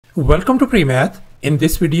Welcome to PreMath. In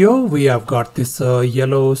this video, we have got this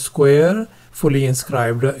yellow square fully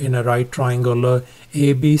inscribed in a right triangle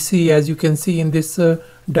ABC, as you can see in this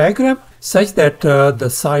diagram, such that the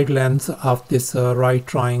side lengths of this right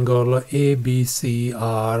triangle ABC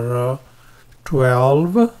are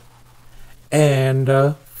 12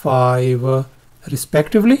 and 5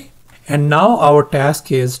 respectively. And now our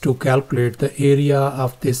task is to calculate the area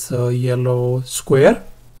of this yellow square.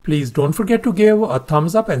 Please don't forget to give a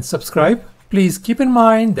thumbs up and subscribe. Please keep in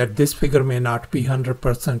mind that this figure may not be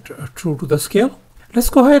 100% true to the scale. Let's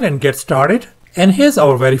go ahead and get started. And here's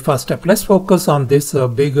our very first step. Let's focus on this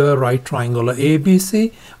bigger right triangle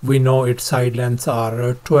ABC. We know its side lengths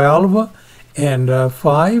are 12 and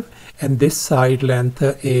 5, and this side length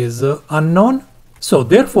is unknown. So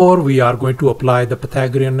therefore, we are going to apply the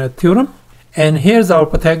Pythagorean theorem. And here's our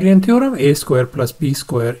Pythagorean theorem: a square plus b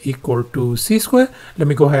square equal to c square. Let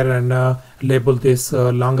me go ahead and label this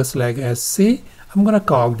longest leg as c. I'm going to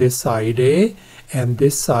call this side a and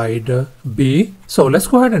this side b. So let's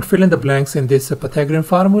go ahead and fill in the blanks in this Pythagorean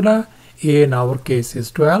formula. A in our case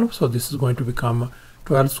is 12, so this is going to become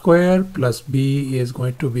 12 square plus b is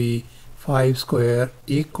going to be 5 square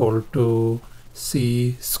equal to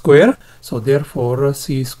c square. So therefore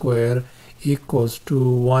c square equals to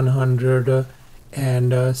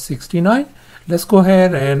 169. Let's go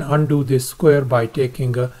ahead and undo this square by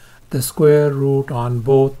taking the square root on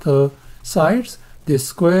both sides. This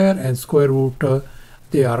square and square root,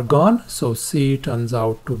 they are gone, so c turns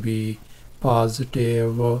out to be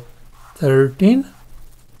positive 13.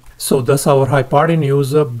 So thus our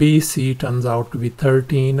hypotenuse BC turns out to be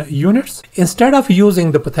 13 units. Instead of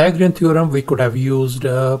using the Pythagorean theorem, we could have used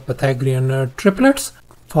Pythagorean triplets,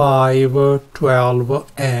 5,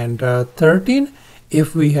 12 and 13.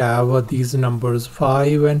 If we have these numbers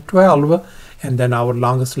 5 and 12, and then our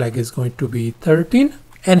longest leg is going to be 13.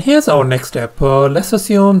 And here's our next step. Let's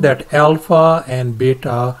assume that alpha and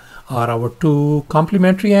beta are our two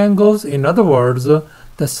complementary angles. In other words, the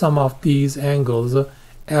sum of these angles,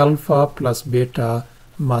 alpha plus beta,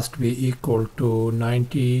 must be equal to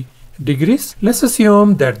 90 degrees. Let's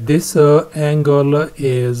assume that this angle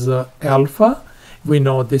is alpha. We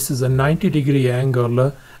know this is a 90-degree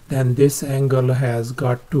angle, then this angle has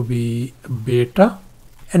got to be beta.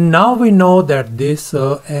 And now we know that this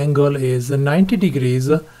angle is 90 degrees,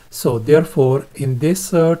 so therefore in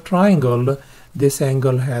this triangle, this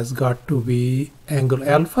angle has got to be angle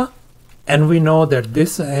alpha. And we know that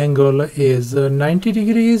this angle is 90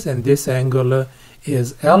 degrees and this angle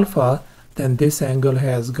is alpha, then this angle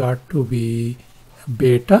has got to be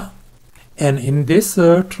beta. And in this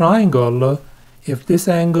triangle, if this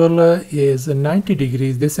angle is 90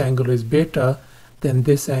 degrees, this angle is beta, then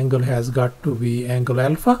this angle has got to be angle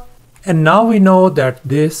alpha. And now we know that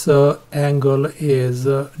this angle is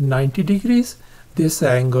 90 degrees, this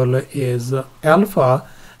angle is alpha,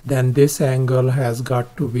 then this angle has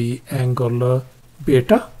got to be angle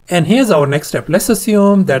beta. And here's our next step. Let's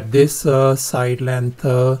assume that this side length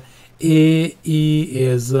AE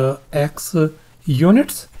is x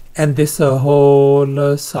units, and this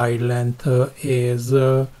whole side length is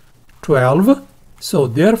 12. So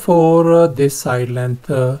therefore this side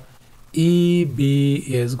length EB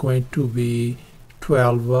is going to be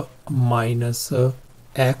 12 minus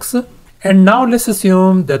x. And now let's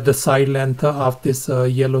assume that the side length of this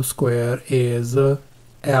yellow square is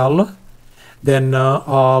L. Then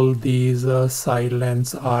all these side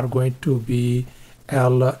lengths are going to be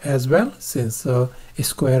L as well, since a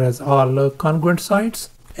square has all congruent sides.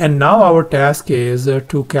 And now our task is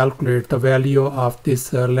to calculate the value of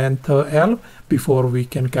this length L before we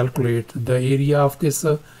can calculate the area of this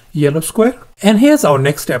yellow square. And here's our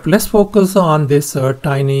next step. Let's focus on this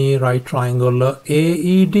tiny right triangle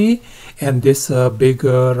AED and this big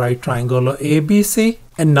right triangle ABC.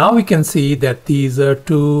 And now we can see that these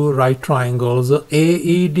two right triangles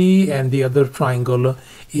AED and the other triangle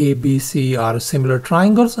ABC are similar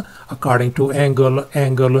triangles according to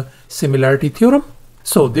angle similarity theorem.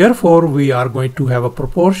 So therefore we are going to have a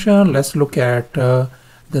proportion. Let's look at the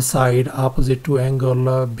side opposite to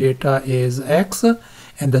angle beta is x,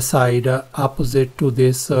 and the side opposite to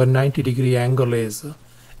this 90-degree angle is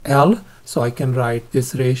L. So I can write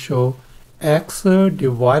this ratio x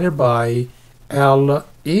divided by L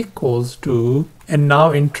equals to, and now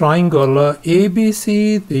in triangle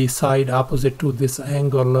ABC, the side opposite to this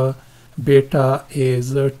angle beta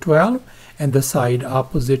is 12, and the side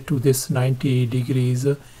opposite to this 90 degrees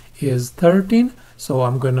is 13. So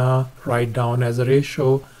I'm gonna write down as a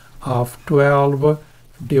ratio of 12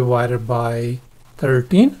 divided by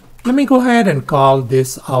 13. Let me go ahead and call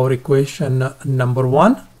this our equation number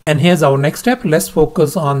 1. And here's our next step. Let's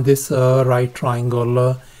focus on this right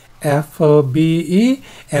triangle FBE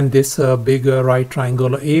and this big right triangle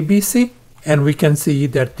ABC. And we can see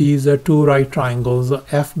that these two right triangles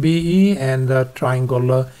FBE and the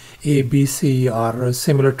triangle ABC are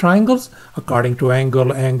similar triangles according to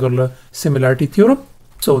angle similarity theorem.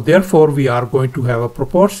 So therefore we are going to have a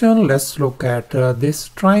proportion. Let's look at this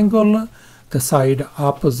triangle. The side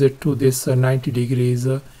opposite to this 90 degrees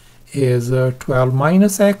is 12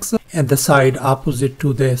 minus x, and the side opposite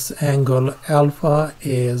to this angle alpha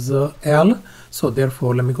is L. So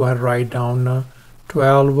therefore let me go ahead and write down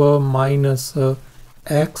 12 minus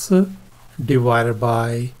x divided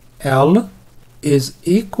by L is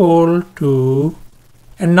equal to,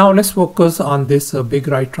 and now let's focus on this big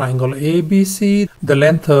right triangle ABC. The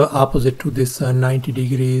length opposite to this 90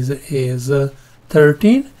 degrees is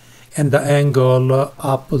 13, and the angle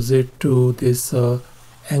opposite to this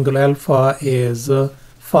angle alpha is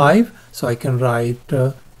 5. So I can write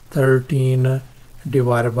 13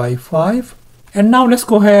 divided by 5. And now let's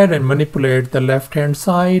go ahead and manipulate the left hand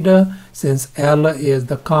side since L is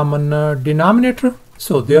the common denominator.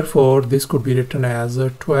 So therefore this could be written as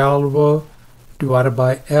 12 divided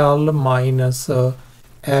by L minus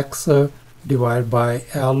x divided by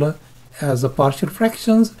L as a partial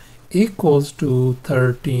fractions equals to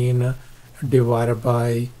 13 divided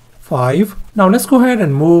by 5. Now let's go ahead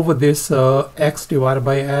and move this x divided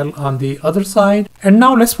by L on the other side. And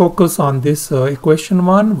now let's focus on this equation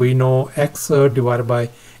 1. We know x divided by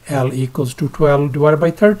L equals to 12 divided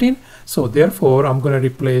by 13. So therefore I'm going to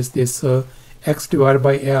replace this x divided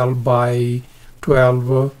by L by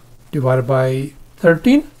 12 divided by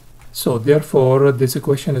 13. So therefore this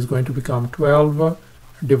equation is going to become 12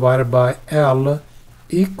 divided by L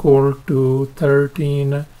equal to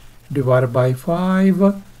 13 divided by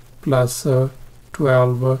 5 plus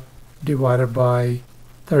 12 divided by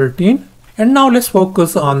 13. And now let's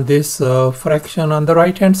focus on this fraction on the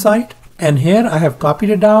right hand side. And here I have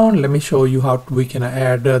copied it down. Let me show you how we can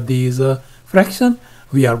add these fractions.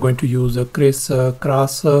 We are going to use a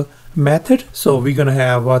criss-cross method. So we're going to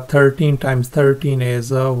have 13 times 13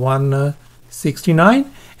 is 169,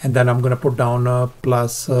 and then I'm going to put down a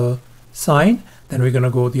plus sign. Then we're going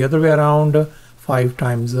to go the other way around. 5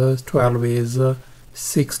 times 12 is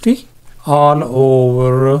 60, all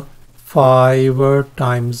over 5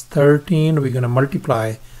 times 13. We're going to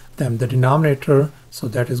multiply them the denominator, so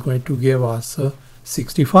that is going to give us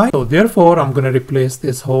 65. So therefore I'm going to replace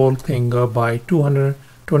this whole thing by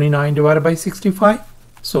 229 divided by 65.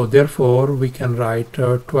 So therefore we can write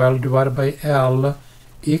 12 divided by L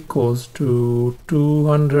equals to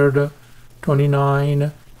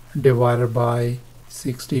 229 divided by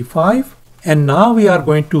 65. And now we are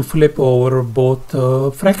going to flip over both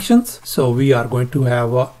fractions. So we are going to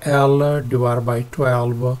have L divided by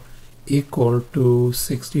 12 equal to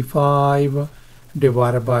 65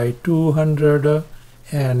 divided by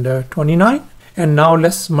 229. And now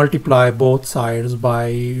let's multiply both sides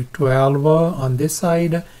by 12 on this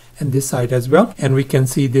side and this side as well. And we can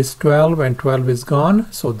see this 12 and 12 is gone.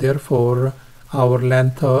 So therefore our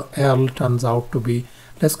length L turns out to be,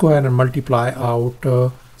 let's go ahead and multiply out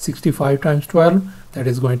 65 times 12. That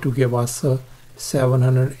is going to give us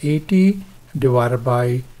 780 divided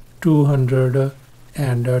by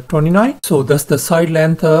 229. So thus the side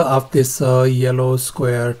length of this yellow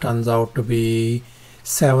square turns out to be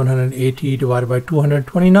 780 divided by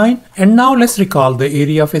 229. And now let's recall the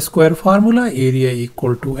area of a square formula. Area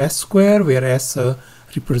equal to S square, where S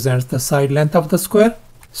represents the side length of the square.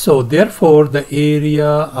 So therefore the area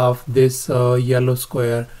of this yellow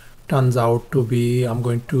square turns out to be, I'm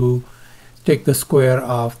going to take the square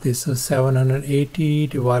of this 780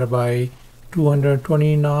 divided by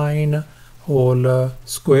 229 whole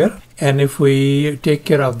square. And if we take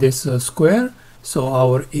care of this square, so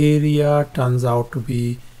our area turns out to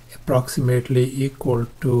be approximately equal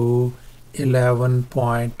to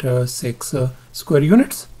 11.6 square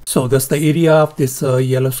units. So thus the area of this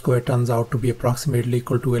yellow square turns out to be approximately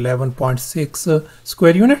equal to 11.6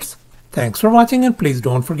 square units. Thanks for watching, and please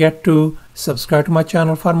don't forget to subscribe to my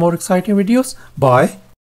channel for more exciting videos. Bye.